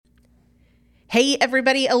Hey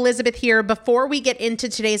everybody, Elizabeth here. Before we get into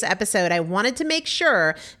today's episode, I wanted to make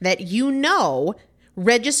sure that you know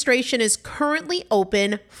registration is currently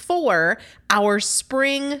open for our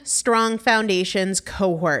Spring Strong Foundations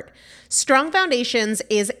cohort. Strong Foundations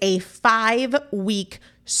is a 5-week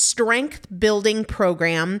strength building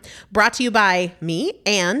program brought to you by me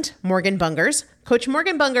and Morgan Bungers. Coach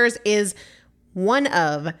Morgan Bungers is one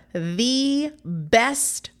of the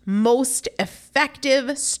best, most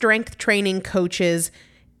effective strength training coaches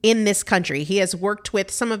in this country. He has worked with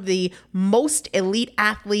some of the most elite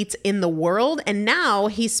athletes in the world, and now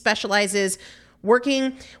he specializes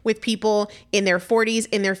working with people in their 40s,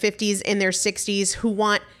 in their 50s, in their 60s who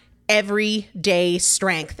want everyday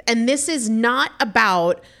strength. And this is not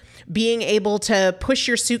about being able to push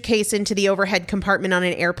your suitcase into the overhead compartment on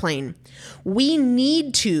an airplane. We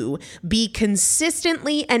need to be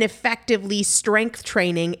consistently and effectively strength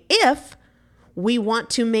training if we want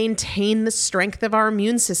to maintain the strength of our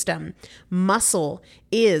immune system. Muscle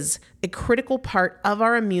is a critical part of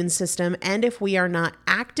our immune system, and if we are not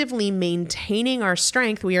actively maintaining our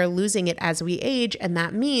strength, we are losing it as we age, and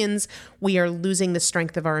that means we are losing the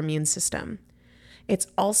strength of our immune system. It's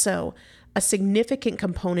also a significant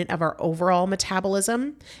component of our overall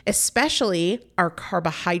metabolism, especially our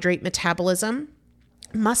carbohydrate metabolism.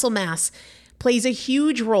 Muscle mass plays a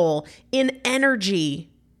huge role in energy,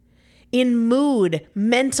 in mood,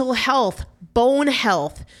 mental health, bone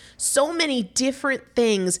health, so many different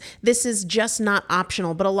things. This is just not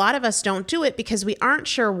optional, but a lot of us don't do it because we aren't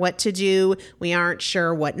sure what to do. We aren't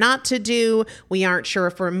sure what not to do. We aren't sure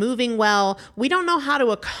if we're moving well. We don't know how to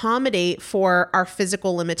accommodate for our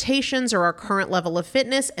physical limitations or our current level of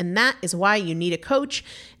fitness, and that is why you need a coach,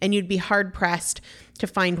 and you'd be hard-pressed to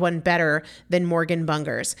find one better than Morgan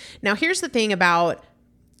Bungers. Now, here's the thing about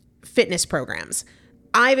fitness programs.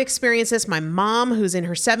 I've experienced this. My mom, who's in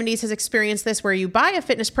her 70s, has experienced this, where you buy a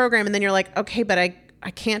fitness program and then you're like, okay, but I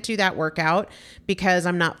can't do that workout because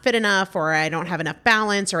I'm not fit enough, or I don't have enough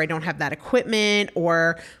balance, or I don't have that equipment,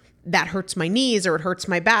 or that hurts my knees, or it hurts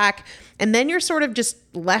my back. And then you're sort of just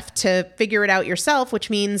left to figure it out yourself, which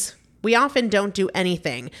means we often don't do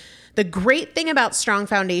anything. The great thing about Strong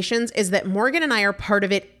Foundations is that Morgan and I are part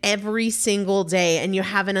of it every single day, and you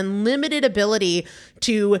have an unlimited ability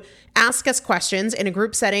to ask us questions in a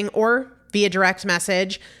group setting or via direct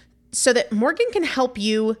message so that Morgan can help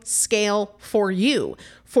you scale for you,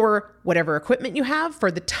 for whatever equipment you have, for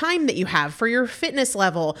the time that you have, for your fitness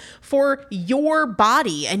level, for your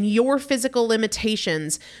body and your physical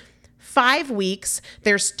limitations. 5 weeks,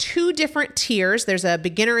 there's 2 different tiers. There's a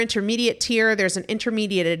beginner intermediate tier. There's an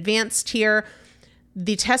intermediate advanced tier.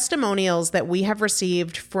 The testimonials that we have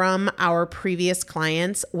received from our previous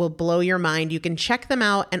clients will blow your mind. You can check them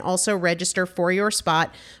out and also register for your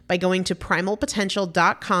spot by going to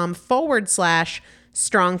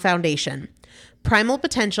primalpotential.com/strong foundation.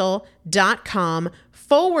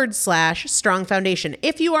 primalpotential.com/strong foundation.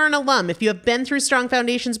 If you are an alum, if you have been through Strong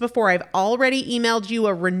Foundations before, I've already emailed you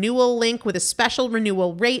a renewal link with a special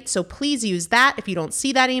renewal rate, so please use that. If you don't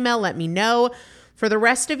see that email, let me know. For the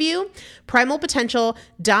rest of you,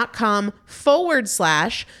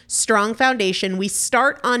 primalpotential.com/strong foundation. We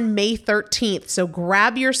start on May 13th, so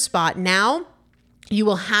grab your spot now. You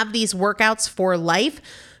will have these workouts for life.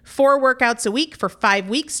 4 workouts a week for 5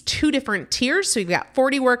 weeks, 2 different tiers. So you've got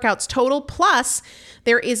 40 workouts total. Plus,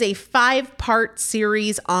 there is a 5-part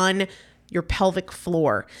series on your pelvic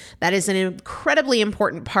floor. That is an incredibly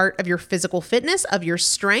important part of your physical fitness, of your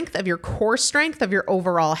strength, of your core strength, of your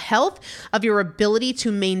overall health, of your ability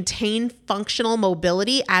to maintain functional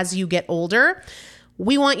mobility as you get older.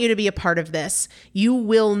 We want you to be a part of this. You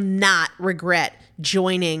will not regret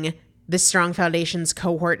joining the Strong Foundations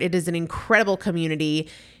cohort. It is an incredible community.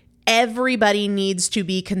 Everybody needs to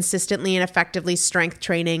be consistently and effectively strength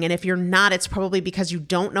training. And if you're not, it's probably because you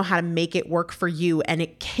don't know how to make it work for you. And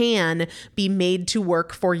it can be made to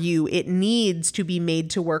work for you. It needs to be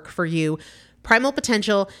made to work for you.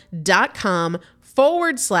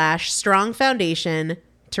 primalpotential.com/strong foundation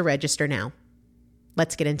to register now.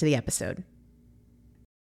 Let's get into the episode.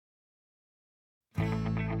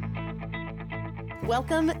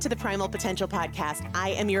 Welcome to the Primal Potential Podcast.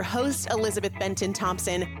 I am your host, Elizabeth Benton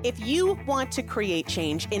Thompson. If you want to create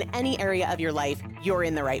change in any area of your life, you're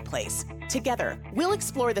in the right place. Together, we'll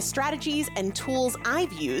explore the strategies and tools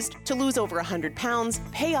I've used to lose over 100 pounds,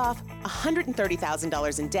 pay off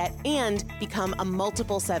 $130,000 in debt, and become a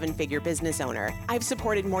multiple seven-figure business owner. I've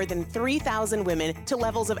supported more than 3,000 women to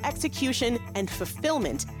levels of execution and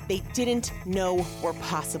fulfillment they didn't know were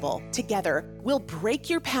possible. Together, we'll break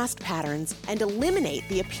your past patterns and eliminate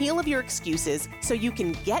the appeal of your excuses so you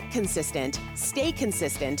can get consistent, stay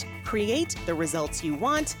consistent, create the results you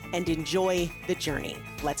want, and enjoy the journey.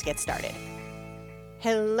 Let's get started.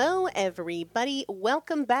 Hello, everybody.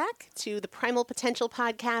 Welcome back to the Primal Potential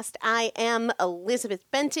Podcast. I am Elizabeth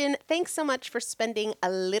Benton. Thanks so much for spending a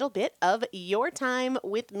little bit of your time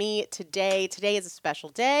with me today. Today is a special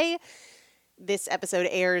day. This episode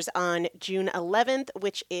airs on June 11th,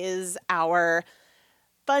 which is our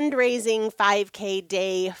fundraising 5K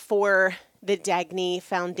day for the Dagny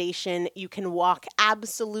Foundation. You can walk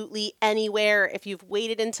absolutely anywhere. If you've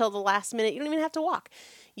waited until the last minute, you don't even have to walk.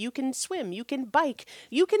 You can swim, you can bike,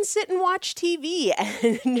 you can sit and watch TV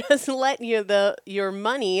and just let your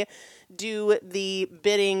money do the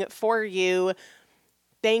bidding for you.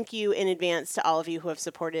 Thank you in advance to all of you who have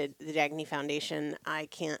supported the Dagny Foundation. I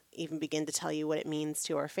can't even begin to tell you what it means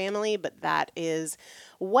to our family, but that is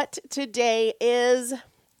what today is.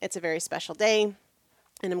 It's a very special day,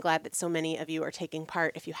 and I'm glad that so many of you are taking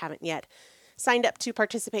part. If you haven't yet signed up to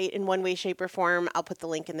participate in one way, shape, or form, I'll put the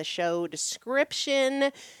link in the show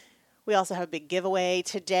description. We also have a big giveaway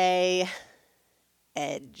today.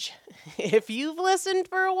 Edge. If you've listened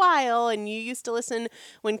for a while and you used to listen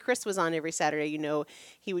when Chris was on every Saturday, you know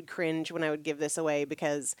he would cringe when I would give this away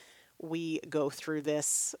because we go through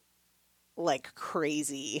this like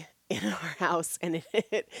crazy in our house, and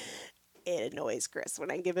it annoys Chris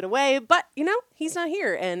when I give it away, but he's not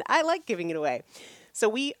here and I like giving it away. So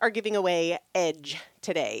we are giving away Edge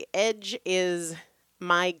today. Edge is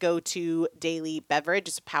my go-to daily beverage.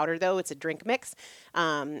 It's a powder though. It's a drink mix.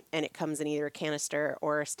 And it comes in either a canister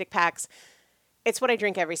or stick packs. It's what I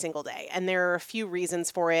drink every single day. And there are a few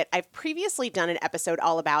reasons for it. I've previously done an episode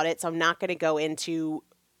all about it, so I'm not going to go into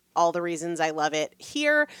all the reasons I love it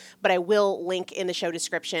here, but I will link in the show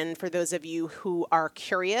description for those of you who are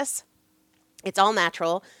curious. It's all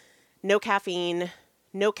natural, no caffeine,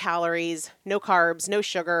 no calories, no carbs, no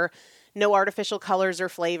sugar, no artificial colors or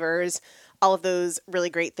flavors, all of those really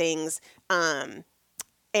great things. And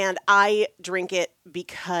I drink it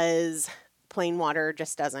because plain water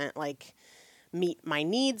just doesn't meet my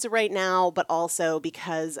needs right now, but also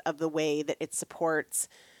because of the way that it supports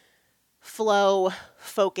flow,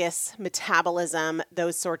 focus, metabolism,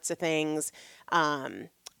 those sorts of things.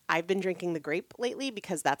 I've been drinking the grape lately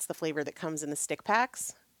because that's the flavor that comes in the stick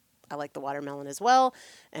packs. I like the watermelon as well,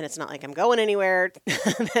 and it's not like I'm going anywhere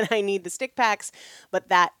that I need the stick packs, but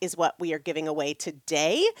that is what we are giving away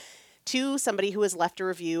today to somebody who has left a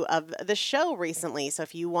review of the show recently. So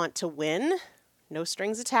if you want to win, no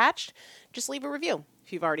strings attached, just leave a review.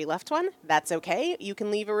 If you've already left one, that's okay. You can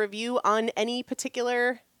leave a review on any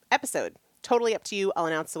particular episode. Totally up to you. I'll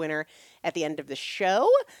announce the winner at the end of the show.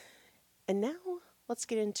 And now let's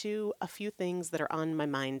get into a few things that are on my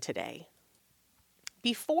mind today.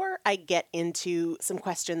 Before I get into some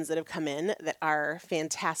questions that have come in that are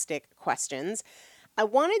fantastic questions, I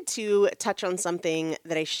wanted to touch on something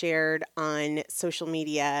that I shared on social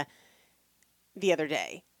media the other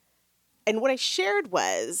day. And what I shared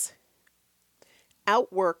was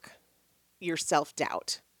outwork your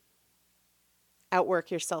self-doubt. Outwork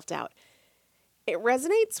your self-doubt. It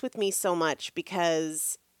resonates with me so much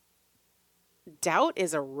because doubt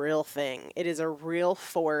is a real thing. It is a real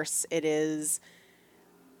force. It is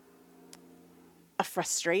a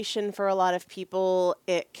frustration for a lot of people.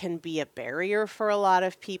 It can be a barrier for a lot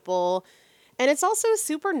of people. And it's also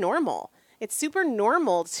super normal. It's super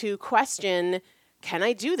normal to question, can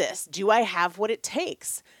I do this? Do I have what it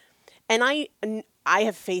takes? And I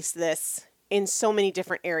have faced this in so many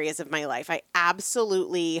different areas of my life. I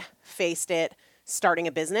absolutely faced it starting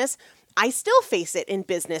a business. I still face it in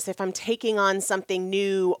business if I'm taking on something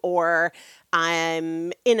new or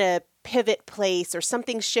I'm in a pivot place or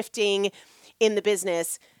something's shifting in the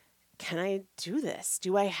business. Can I do this?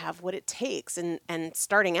 Do I have what it takes? And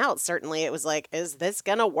starting out, certainly it was like, is this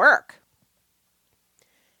going to work?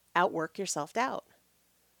 Outwork your self-doubt.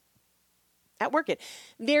 Outwork it.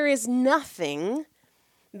 There is nothing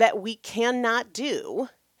that we cannot do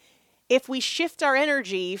if we shift our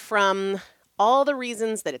energy from all the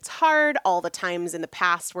reasons that it's hard, all the times in the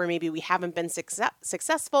past where maybe we haven't been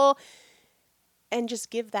successful, and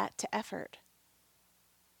just give that to effort.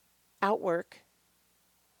 Outwork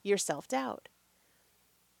your self-doubt.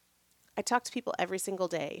 I talk to people every single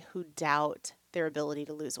day who doubt their ability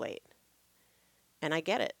to lose weight. And I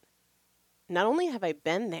get it. not only have I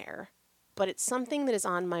been there, but it's something that is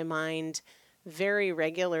on my mind very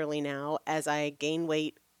regularly now as I gain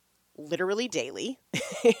weight literally daily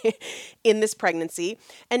in this pregnancy.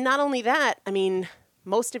 And not only that, I mean,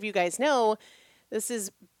 most of you guys know this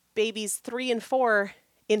is babies 3 and 4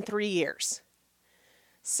 in 3 years.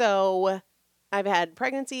 So I've had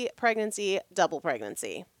pregnancy, double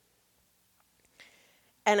pregnancy.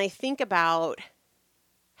 And I think about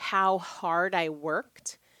how hard I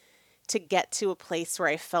worked to get to a place where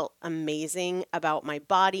I felt amazing about my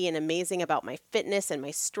body and amazing about my fitness and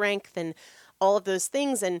my strength and all of those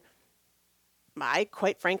things. And I,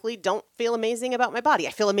 quite frankly, don't feel amazing about my body.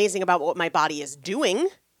 I feel amazing about what my body is doing,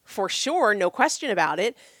 for sure, no question about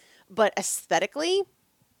it. But aesthetically,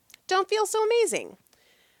 don't feel so amazing.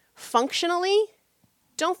 Functionally,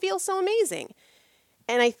 don't feel so amazing.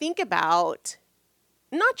 And I think about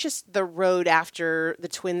not just the road after the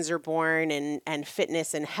twins are born and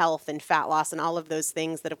fitness and health and fat loss and all of those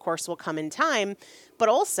things that, of course, will come in time, but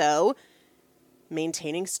also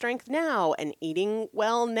maintaining strength now and eating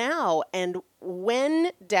well now. And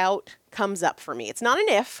when doubt comes up for me, it's not an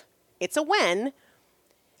if, it's a when,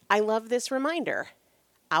 I love this reminder: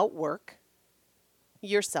 outwork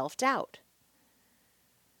your self-doubt.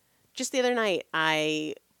 Just the other night,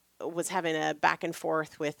 I was having a back and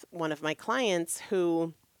forth with one of my clients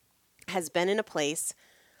who has been in a place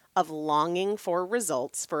of longing for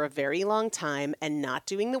results for a very long time and not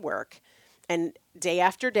doing the work, and day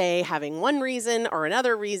after day having one reason or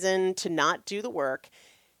another reason to not do the work.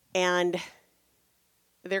 And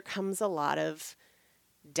there comes a lot of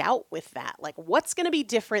doubt with that. Like, what's going to be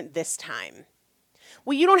different this time?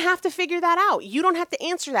 Well, you don't have to figure that out. You don't have to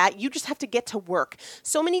answer that. You just have to get to work.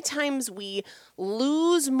 So many times we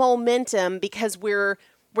lose momentum because we're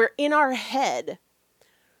in our head.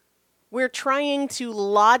 We're trying to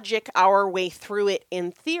logic our way through it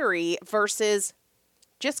in theory versus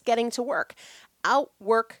just getting to work.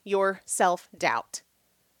 Outwork your self-doubt.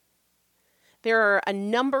 There are a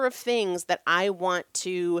number of things that I want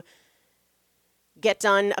to get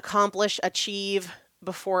done, accomplish, achieve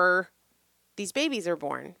before these babies are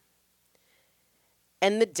born.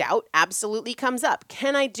 And the doubt absolutely comes up.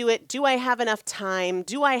 Can I do it? Do I have enough time?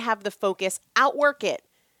 Do I have the focus? Outwork it.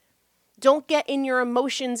 Don't get in your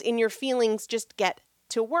emotions, in your feelings, just get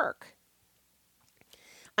to work.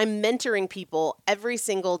 I'm mentoring people every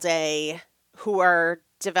single day who are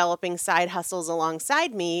developing side hustles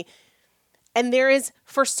alongside me. And there is,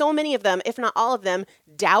 for so many of them, if not all of them,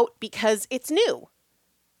 doubt because it's new.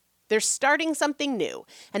 They're starting something new.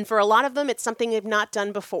 And for a lot of them, it's something they've not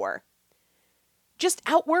done before. Just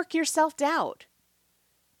outwork your self-doubt.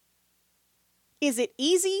 Is it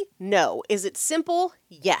easy? No. Is it simple?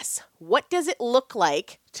 Yes. What does it look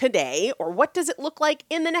like today, or what does it look like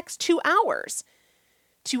in the next 2 hours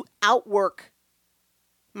to outwork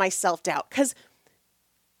my self-doubt? Because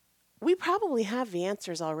we probably have the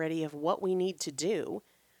answers already of what we need to do,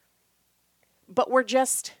 but we're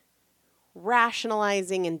just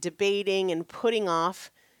rationalizing and debating and putting off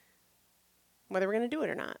whether we're going to do it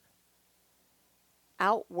or not.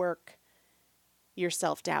 Outwork your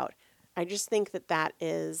self-doubt. I just think that that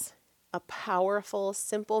is a powerful,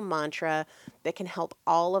 simple mantra that can help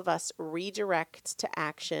all of us redirect to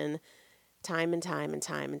action time and time and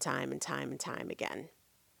time and time and time and time again.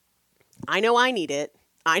 I know I need it.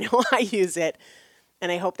 I know I use it. And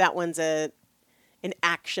I hope that one's an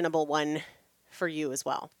actionable one for you as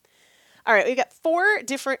well. All right, we got 4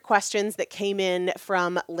 different questions that came in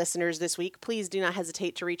from listeners this week. Please do not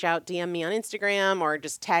hesitate to reach out, DM me on Instagram, or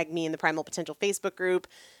just tag me in the Primal Potential Facebook group.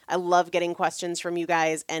 I love getting questions from you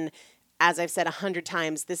guys. And as I've said 100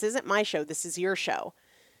 times, this isn't my show. This is your show.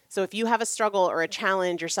 So if you have a struggle or a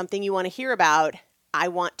challenge or something you want to hear about, I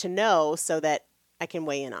want to know so that I can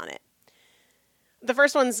weigh in on it. The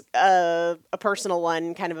first one's a personal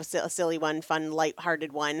one, kind of a silly one, fun,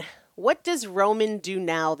 lighthearted one. What does Roman do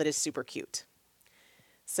now that is super cute?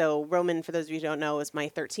 So Roman, for those of you who don't know, is my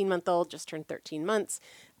 13-month-old, just turned 13 months.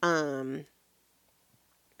 I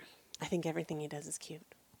think everything he does is cute.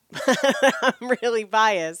 I'm really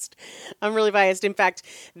biased. In fact,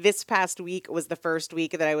 this past week was the first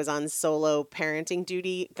week that I was on solo parenting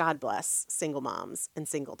duty. God bless single moms and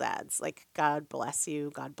single dads. Like, God bless you.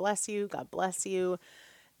 God bless you. God bless you.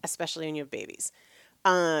 Especially when you have babies.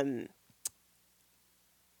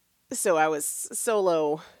 So I was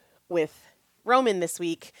solo with Roman this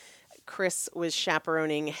week. Chris was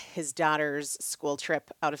chaperoning his daughter's school trip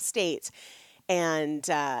out of state. And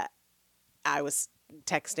I was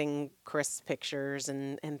texting Chris pictures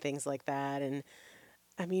and things like that. And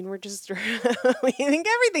I mean, we're just, we think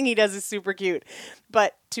everything he does is super cute.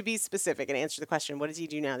 But to be specific and answer the question, what does he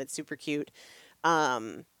do now that's super cute?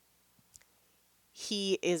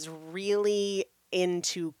 He is really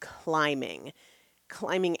into climbing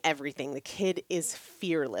everything. The kid is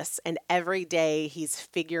fearless, and every day he's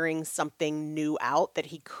figuring something new out that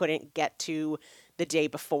he couldn't get to the day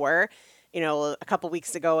before. A couple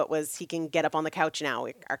weeks ago it was he can get up on the couch now.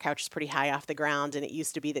 Our couch is pretty high off the ground, and it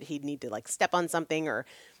used to be that he'd need to like step on something or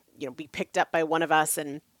be picked up by one of us,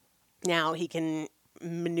 and now he can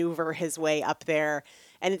maneuver his way up there.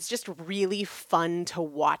 And it's just really fun to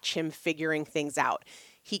watch him figuring things out.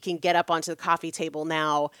 He can get up onto the coffee table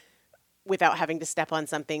now without having to step on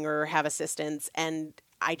something or have assistance. And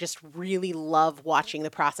I just really love watching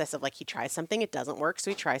the process of like he tries something, it doesn't work,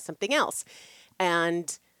 so he tries something else.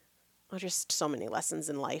 And just so many lessons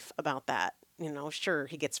in life about that. Sure,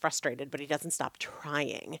 he gets frustrated, but he doesn't stop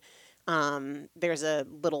trying. There's a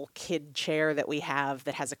little kid chair that we have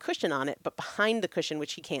that has a cushion on it, but behind the cushion,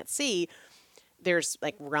 which he can't see, there's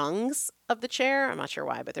like rungs of the chair. I'm not sure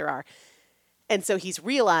why, but there are. And so he's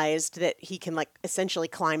realized that he can like essentially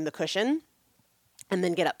climb the cushion and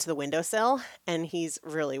then get up to the windowsill. And he's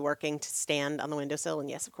really working to stand on the windowsill. And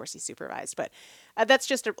yes, of course, he's supervised. But that's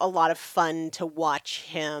just a lot of fun to watch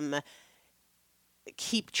him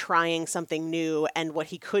keep trying something new. And what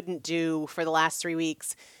he couldn't do for the last 3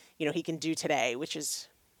 weeks, he can do today, which is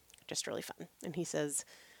just really fun. And he says,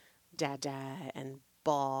 Dada and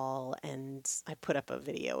ball. And I put up a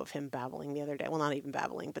video of him babbling the other day. Well, not even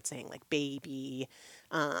babbling, but saying like baby.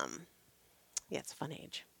 Yeah, it's a fun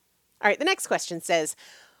age. All right, the next question says,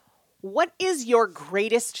 what is your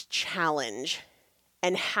greatest challenge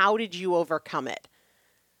and how did you overcome it?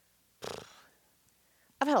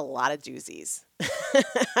 I've had a lot of doozies.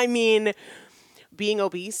 I mean, being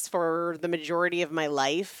obese for the majority of my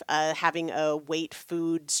life, having a weight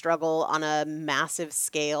food struggle on a massive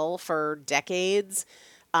scale for decades.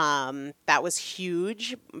 That was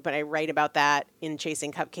huge, but I write about that in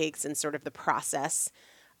Chasing Cupcakes and sort of the process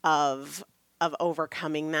of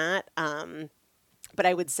overcoming that. But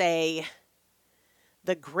I would say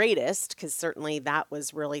the greatest, because certainly that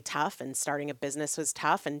was really tough, and starting a business was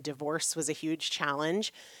tough, and divorce was a huge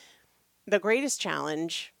challenge. The greatest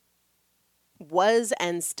challenge was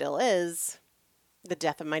and still is the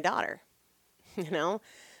death of my daughter.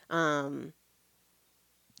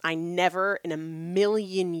 I never in a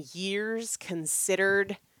million years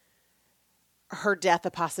considered her death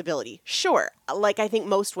a possibility. Sure, like I think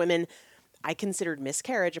most women, I considered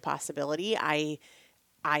miscarriage a possibility. I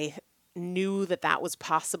knew that was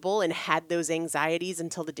possible and had those anxieties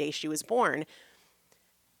until the day she was born.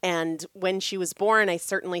 And when she was born, I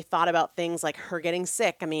certainly thought about things like her getting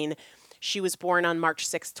sick. I mean, she was born on March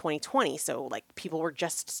 6th, 2020. So like people were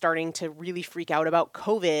just starting to really freak out about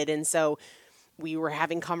COVID. And so we were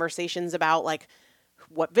having conversations about like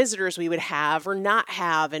what visitors we would have or not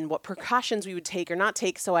have and what precautions we would take or not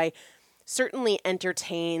take. So I certainly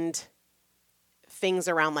entertained things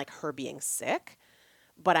around like her being sick,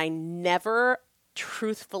 but I never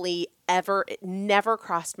truthfully it never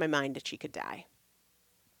crossed my mind that she could die.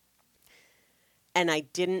 And I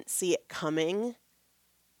didn't see it coming,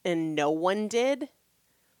 and no one did.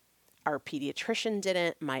 Our pediatrician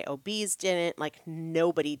didn't, my OBs didn't, like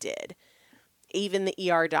nobody did. Even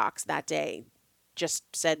the ER docs that day just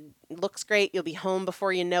said, looks great, you'll be home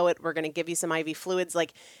before you know it, we're going to give you some IV fluids.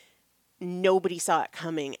 Like nobody saw it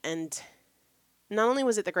coming. And not only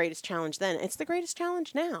was it the greatest challenge then, it's the greatest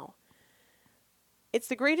challenge now. It's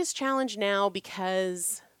the greatest challenge now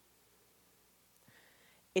because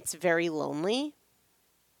it's very lonely.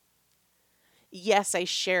 Yes, I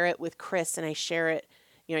share it with Chris, and I share it,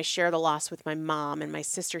 I share the loss with my mom, and my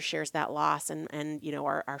sister shares that loss, and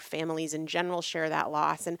our families in general share that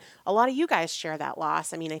loss, and a lot of you guys share that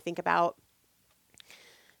loss. I mean, I think about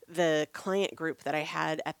the client group that I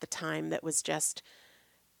had at the time that was just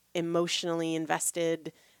emotionally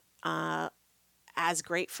invested, as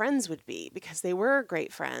great friends would be, because they were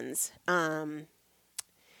great friends. But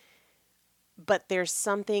there's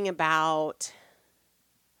something about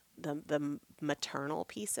the maternal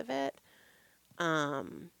piece of it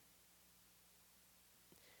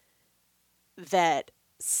that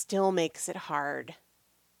still makes it hard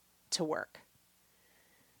to work,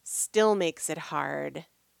 still makes it hard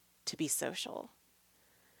to be social,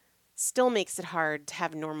 still makes it hard to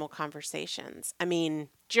have normal conversations. I mean,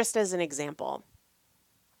 just as an example,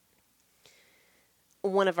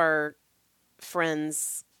 one of our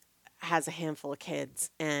friends has a handful of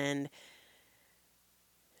kids and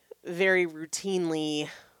very routinely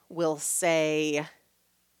will say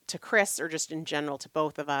to Chris, or just in general to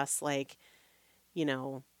both of us, like,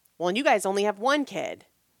 well, and you guys only have one kid.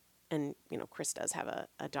 And, Chris does have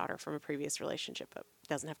a daughter from a previous relationship, but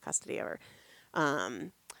doesn't have custody of her.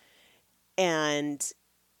 And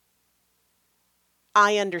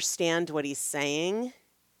I understand what he's saying,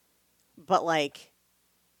 but like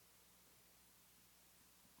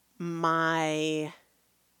my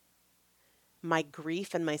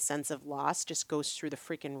grief and my sense of loss just goes through the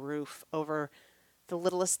freaking roof over the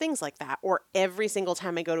littlest things like that. Or every single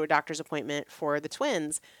time I go to a doctor's appointment for the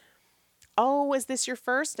twins, oh, is this your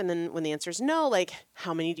first? And then when the answer is no, like,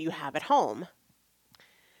 how many do you have at home?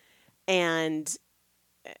 And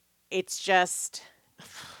it's just,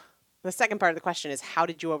 the second part of the question is, how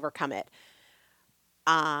did you overcome it?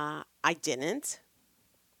 I didn't.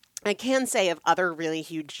 I can say of other really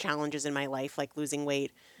huge challenges in my life, like losing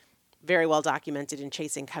weight, very well documented in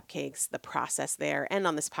Chasing Cupcakes, the process there, and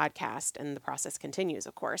on this podcast, and the process continues,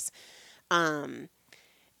 of course.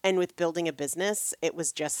 And with building a business, it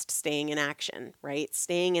was just staying in action, right?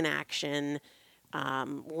 Staying in action,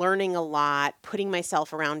 learning a lot, putting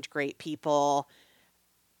myself around great people.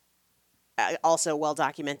 Also well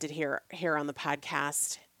documented here on the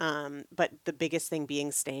podcast. But the biggest thing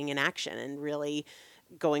being staying in action and really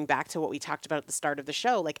going back to what we talked about at the start of the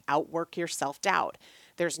show, like outwork your self-doubt.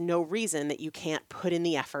 There's no reason that you can't put in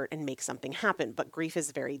the effort and make something happen, but grief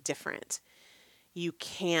is very different. You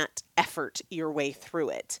can't effort your way through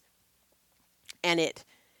it. And it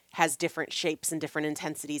has different shapes and different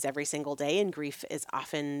intensities every single day, and grief is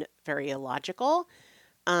often very illogical.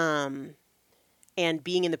 And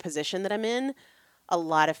being in the position that I'm in, a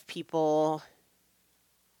lot of people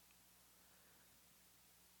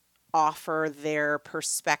offer their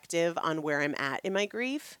perspective on where I'm at in my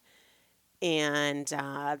grief, and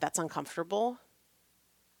that's uncomfortable.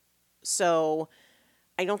 So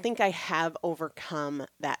I don't think I have overcome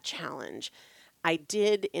that challenge. I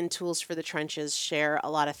did, in Tools for the Trenches, share a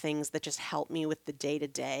lot of things that just help me with the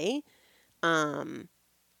day-to-day. The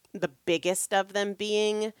biggest of them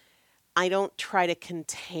being, I don't try to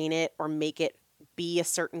contain it or make it be a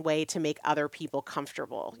certain way to make other people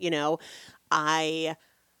comfortable. I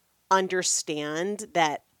understand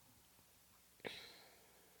that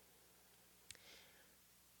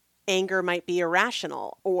anger might be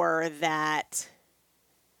irrational, or that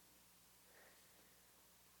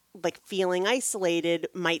like feeling isolated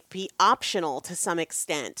might be optional to some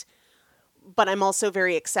extent. But I'm also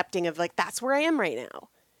very accepting of like, that's where I am right now.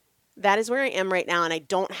 That is where I am right now, and I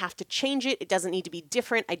don't have to change it. It doesn't need to be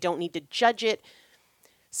different. I don't need to judge it.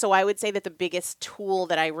 So I would say that the biggest tool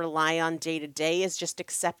that I rely on day to day is just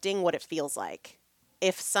accepting what it feels like.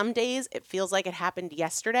 If some days it feels like it happened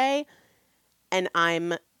yesterday and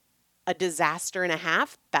I'm a disaster and a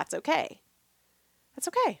half, that's okay. That's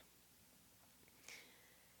okay.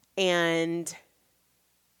 And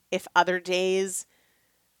if other days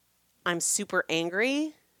I'm super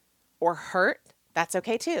angry or hurt, that's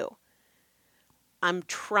okay too. I'm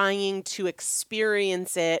trying to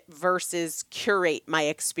experience it versus curate my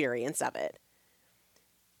experience of it,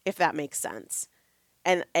 if that makes sense.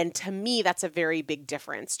 And to me, that's a very big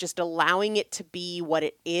difference, just allowing it to be what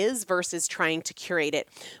it is versus trying to curate it,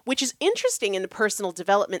 which is interesting in the personal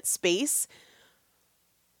development space,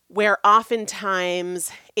 where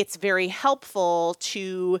oftentimes it's very helpful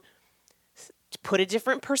to put a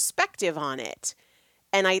different perspective on it.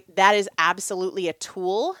 And that is absolutely a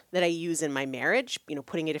tool that I use in my marriage,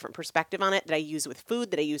 putting a different perspective on it, that I use with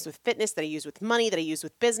food, that I use with fitness, that I use with money, that I use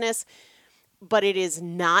with business. But it is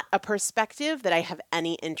not a perspective that I have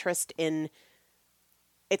any interest in.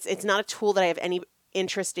 It's not a tool that I have any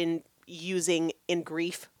interest in using in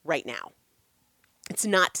grief right now. It's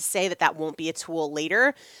not to say that that won't be a tool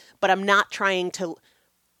later, but I'm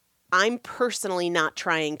personally not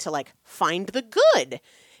trying to like find the good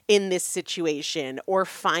in this situation or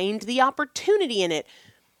find the opportunity in it.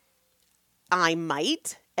 I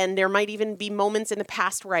might, and there might even be moments in the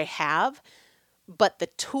past where I have, but the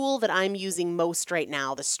tool that I'm using most right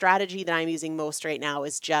now, the strategy that I'm using most right now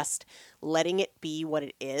is just letting it be what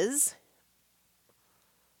it is.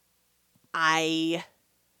 I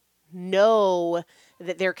know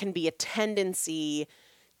that there can be a tendency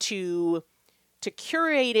to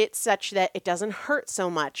curate it such that it doesn't hurt so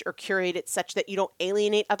much, or curate it such that you don't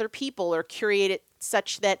alienate other people, or curate it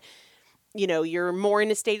such that, you're more in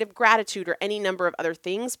a state of gratitude, or any number of other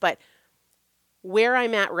things. But where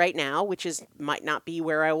I'm at right now, which might not be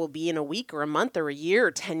where I will be in a week or a month or a year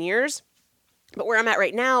or 10 years, but where I'm at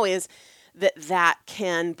right now is that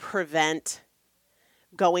can prevent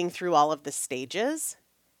going through all of the stages,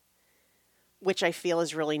 which I feel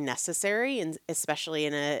is really necessary, and especially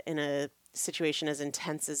in a situation as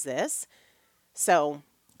intense as this. So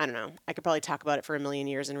I don't know. I could probably talk about it for a million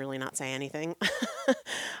years and really not say anything,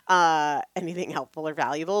 anything helpful or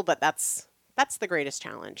valuable, but that's the greatest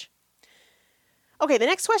challenge. Okay, the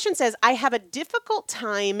next question says, I have a difficult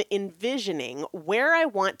time envisioning where I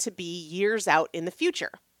want to be years out in the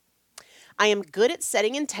future. I am good at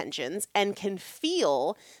setting intentions and can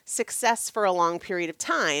feel success for a long period of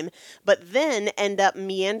time, but then end up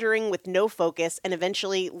meandering with no focus and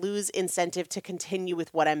eventually lose incentive to continue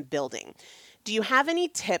with what I'm building. Do you have any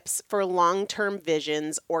tips for long-term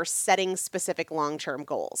visions or setting specific long-term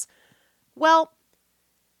goals? Well,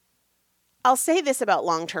 I'll say this about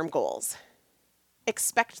long-term goals.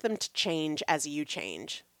 Expect them to change as you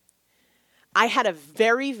change. I had a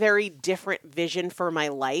very, very different vision for my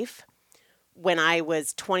life when I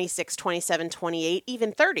was 26, 27, 28,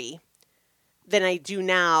 even 30, than I do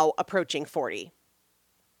now approaching 40.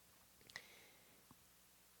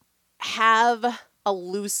 Have a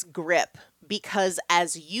loose grip, because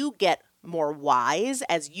as you get more wise,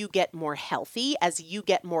 as you get more healthy, as you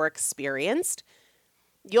get more experienced,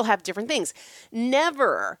 you'll have different things.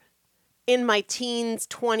 Never in my teens,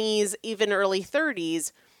 20s, even early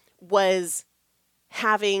 30s was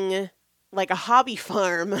having like a hobby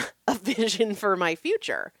farm a vision for my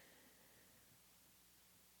future.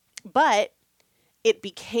 But it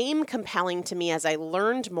became compelling to me as I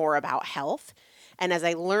learned more about health and as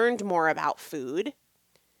I learned more about food.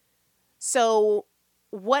 So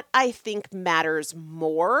what I think matters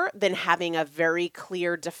more than having a very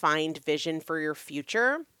clear, defined vision for your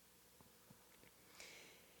future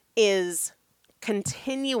is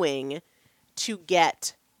continuing to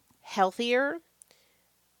get healthier,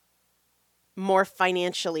 more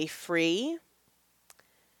financially free,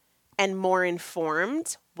 and more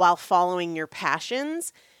informed while following your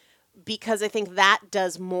passions, because I think that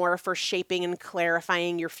does more for shaping and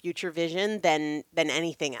clarifying your future vision than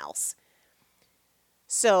anything else.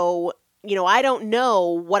 So, I don't know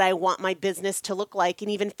what I want my business to look like in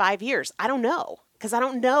even 5 years. I don't know, because I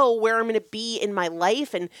don't know where I'm going to be in my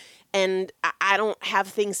life, and I don't have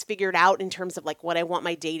things figured out in terms of like what I want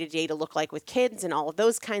my day-to-day to look like with kids and all of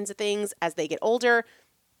those kinds of things as they get older.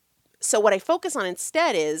 So what I focus on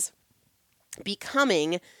instead is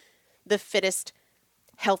becoming the fittest,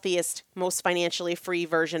 healthiest, most financially free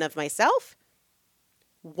version of myself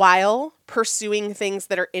while pursuing things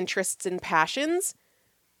that are interests and passions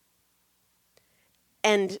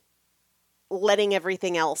and letting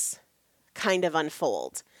everything else kind of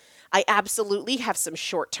unfold. I absolutely have some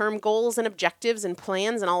short-term goals and objectives and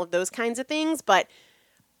plans and all of those kinds of things, but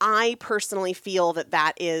I personally feel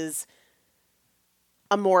that is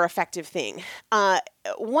a more effective thing.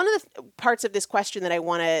 One of the parts of this question that I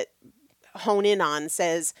want to hone in on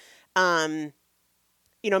says, I'm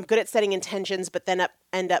good at setting intentions, but then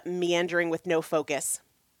end up meandering with no focus.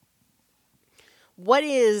 What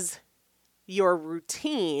is your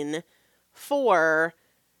routine for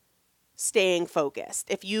staying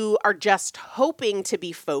focused? If you are just hoping to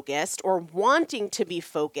be focused or wanting to be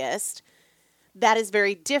focused, that is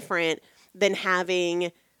very different than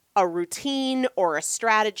having a routine or a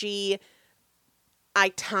strategy. I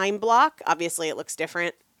time block. Obviously, it looks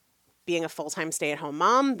different being a full-time stay-at-home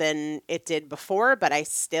mom than it did before, but I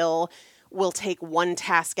still will take one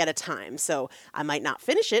task at a time. So I might not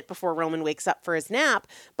finish it before Roman wakes up for his nap,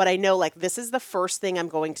 but I know like this is the first thing I'm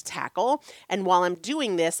going to tackle. And while I'm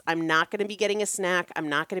doing this, I'm not going to be getting a snack. I'm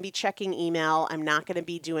not going to be checking email. I'm not going to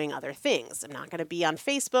be doing other things. I'm not going to be on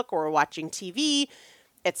Facebook or watching TV,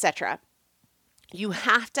 etc. You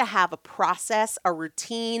have to have a process, a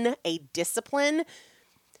routine, a discipline,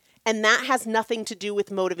 and that has nothing to do with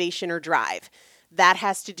motivation or drive. That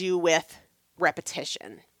has to do with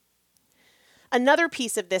repetition. Another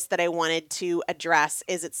piece of this that I wanted to address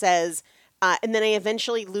is it says, and then I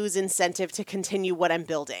eventually lose incentive to continue what I'm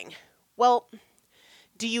building. Well,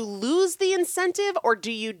 do you lose the incentive or do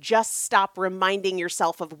you just stop reminding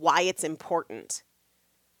yourself of why it's important?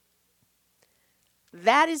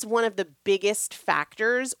 That is one of the biggest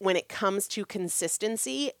factors when it comes to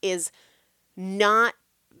consistency, is not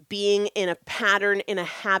being in a pattern, in a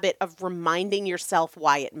habit of reminding yourself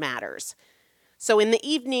why it matters. So in the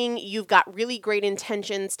evening, you've got really great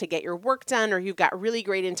intentions to get your work done, or you've got really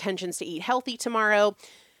great intentions to eat healthy tomorrow,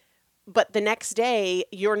 but the next day,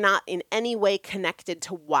 you're not in any way connected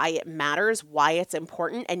to why it matters, why it's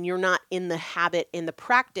important, and you're not in the habit, in the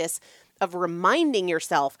practice of reminding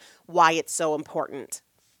yourself why it's so important.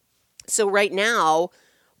 So right now,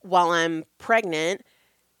 while I'm pregnant,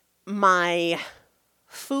 my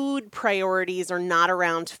food priorities are not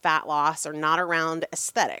around fat loss or not around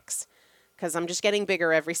aesthetics, because I'm just getting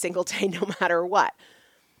bigger every single day, no matter what.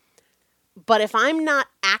 But if I'm not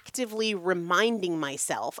actively reminding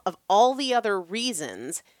myself of all the other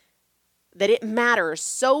reasons that it matters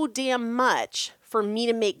so damn much for me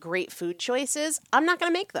to make great food choices, I'm not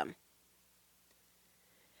going to make them.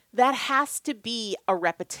 That has to be a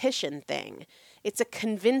repetition thing. It's a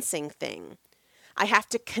convincing thing. I have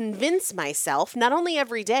to convince myself, not only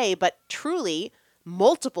every day, but truly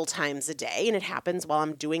multiple times a day. And it happens while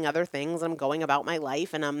I'm doing other things. I'm going about my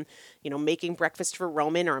life and I'm, making breakfast for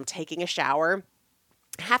Roman or I'm taking a shower.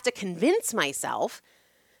 I have to convince myself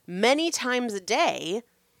many times a day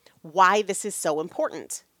why this is so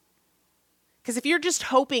important. Because if you're just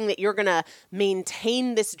hoping that you're going to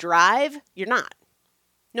maintain this drive, you're not.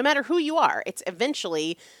 No matter who you are, it's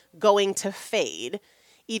eventually going to fade,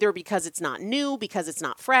 either because it's not new, because it's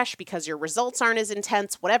not fresh, because your results aren't as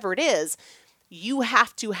intense, whatever it is. You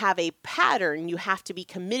have to have a pattern. You have to be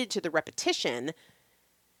committed to the repetition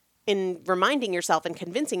in reminding yourself and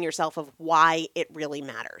convincing yourself of why it really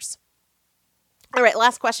matters. All right,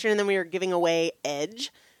 last question, and then we are giving away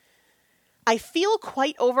Edge. I feel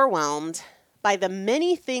quite overwhelmed by the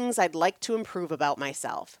many things I'd like to improve about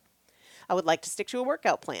myself. I would like to stick to a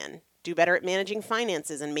workout plan, do better at managing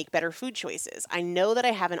finances, and make better food choices. I know that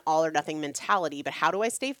I have an all or nothing mentality, but how do I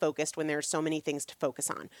stay focused when there are so many things to focus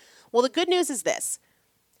on? Well, the good news is this.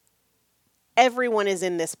 Everyone is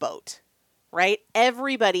in this boat, right?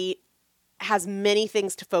 Everybody has many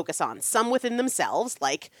things to focus on, some within themselves,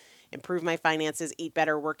 like improve my finances, eat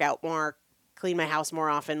better, work out more, clean my house more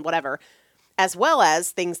often, whatever, as well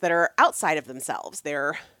as things that are outside of themselves,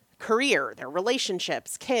 their career, their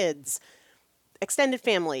relationships, kids, extended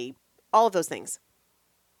family, all of those things.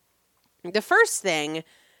 The first thing,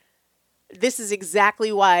 this is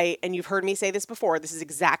exactly why, and you've heard me say this before, this is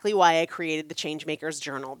exactly why I created the Changemakers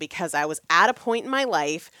Journal, because I was at a point in my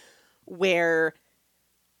life where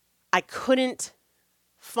I couldn't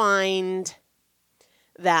find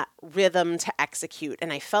that rhythm to execute.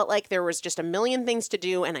 And I felt like there was just a million things to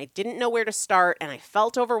do and I didn't know where to start and I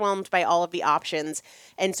felt overwhelmed by all of the options.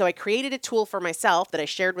 And so I created a tool for myself that I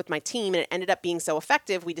shared with my team and it ended up being so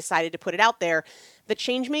effective, we decided to put it out there. The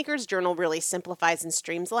Changemakers Journal really simplifies and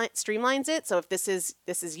streamlines it. So if this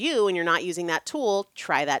is you and you're not using that tool,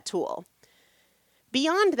 try that tool.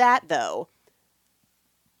 Beyond that though,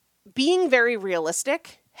 being very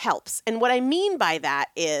realistic helps. And what I mean by that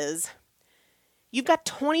is you've got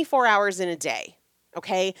 24 hours in a day,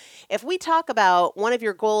 okay? If we talk about one of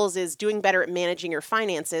your goals is doing better at managing your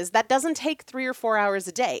finances, that doesn't take 3 or 4 hours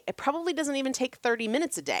a day. It probably doesn't even take 30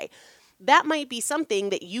 minutes a day. That might be something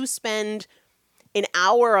that you spend an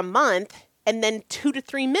hour a month and then 2 to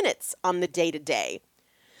 3 minutes on the day-to-day.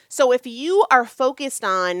 So if you are focused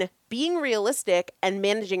on being realistic and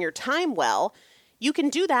managing your time well, you can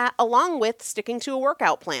do that along with sticking to a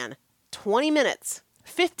workout plan. 20 minutes,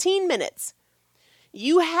 15 minutes.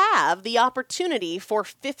 You have the opportunity for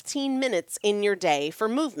 15 minutes in your day for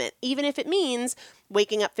movement, even if it means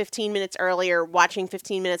waking up 15 minutes earlier, watching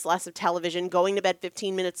 15 minutes less of television, going to bed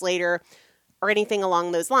 15 minutes later, or anything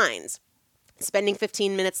along those lines. Spending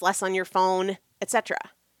 15 minutes less on your phone, etc.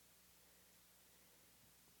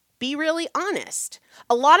 Be really honest.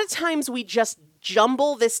 A lot of times we just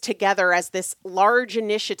jumble this together as this large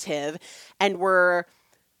initiative and we're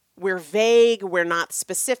vague, we're not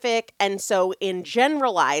specific, and so in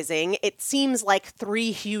generalizing, it seems like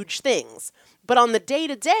 3 huge things. But on the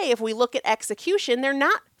day-to-day, if we look at execution, they're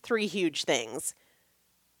not 3 huge things.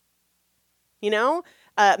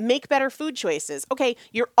 Make better food choices. Okay,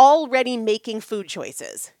 you're already making food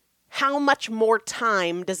choices. How much more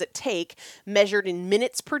time does it take, measured in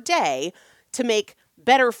minutes per day, to make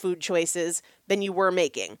better food choices than you were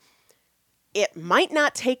making? It might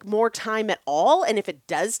not take more time at all, and if it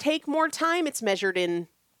does take more time, it's measured in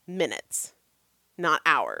minutes, not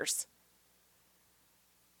hours.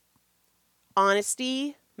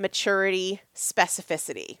 Honesty, maturity,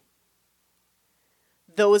 specificity.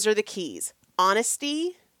 Those are the keys.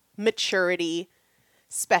 Honesty, maturity,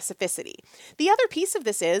 specificity. The other piece of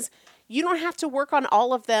this is you don't have to work on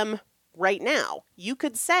all of them right now. You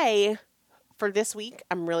could say, for this week,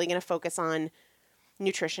 I'm really going to focus on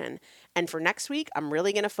nutrition. And for next week, I'm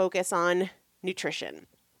really going to focus on nutrition.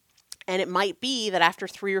 And it might be that after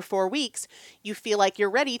 3 or 4 weeks, you feel like you're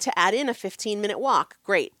ready to add in a 15-minute walk.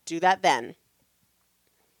 Great, do that then.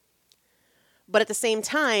 But at the same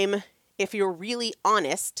time, if you're really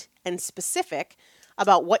honest and specific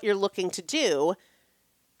about what you're looking to do,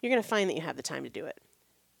 you're going to find that you have the time to do it.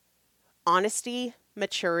 Honesty,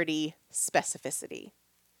 maturity, specificity.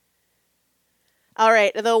 All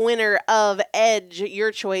right, the winner of Edge,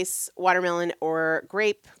 your choice, watermelon or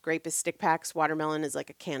grape. Grape is stick packs. Watermelon is like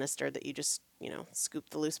a canister that you just scoop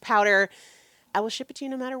the loose powder. I will ship it to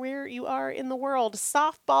you no matter where you are in the world.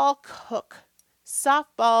 Softball Cook.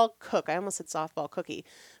 Softball Cook. I almost said softball cookie,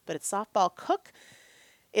 but it's Softball Cook.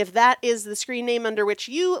 If that is the screen name under which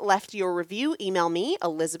you left your review, email me,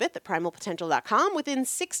 Elizabeth@primalpotential.com. Within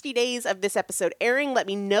 60 days of this episode airing, let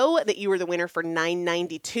me know that you were the winner for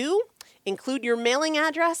 $9.92. Include your mailing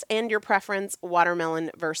address and your preference, watermelon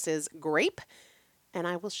versus grape, and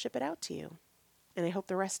I will ship it out to you. And I hope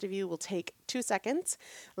the rest of you will take 2 seconds,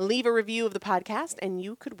 leave a review of the podcast, and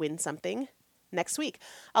you could win something next week.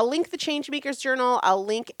 I'll link the Changemakers Journal. I'll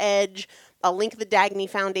link Edge. I'll link the Dagny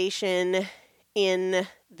Foundation in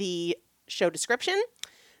the show description.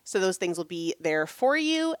 So those things will be there for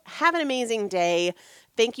you. Have an amazing day.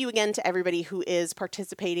 Thank you again to everybody who is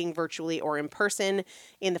participating virtually or in person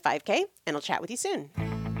in the 5K, and I'll chat with you soon.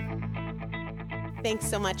 Thanks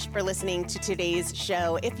so much for listening to today's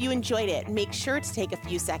show. If you enjoyed it, make sure to take a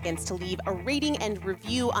few seconds to leave a rating and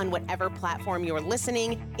review on whatever platform you're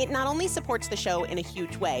listening. It not only supports the show in a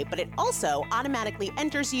huge way, but it also automatically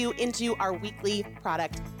enters you into our weekly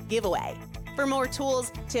product giveaway. For more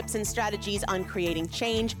tools, tips, and strategies on creating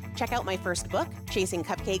change, check out my first book, Chasing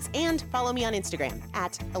Cupcakes, and follow me on Instagram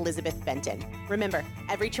 @ElizabethBenton. Remember,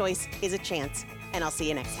 every choice is a chance, and I'll see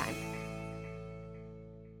you next time.